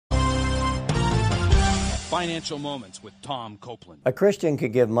Financial Moments with Tom Copland. A Christian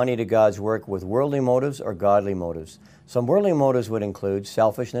could give money to God's work with worldly motives or godly motives. Some worldly motives would include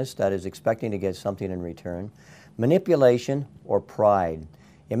selfishness, that is, expecting to get something in return, manipulation, or pride.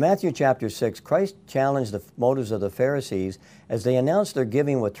 In Matthew chapter 6, Christ challenged the motives of the Pharisees as they announced their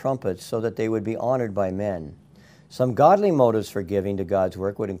giving with trumpets so that they would be honored by men. Some godly motives for giving to God's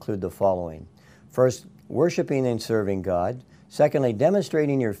work would include the following. First, worshiping and serving God. Secondly,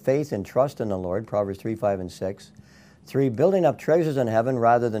 demonstrating your faith and trust in the Lord, Proverbs 3, 5, and 6. 3, building up treasures in heaven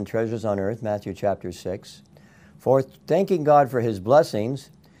rather than treasures on earth, Matthew chapter 6. 4, thanking God for His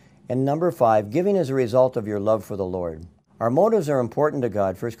blessings. And number 5, giving as a result of your love for the Lord. Our motives are important to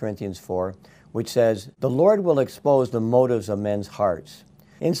God, 1 Corinthians 4, which says, the Lord will expose the motives of men's hearts.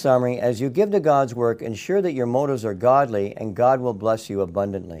 In summary, as you give to God's work, ensure that your motives are godly and God will bless you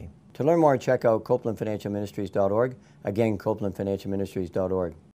abundantly. To learn more, check out CoplandFinancialMinistries.org. Again, CoplandFinancialMinistries.org.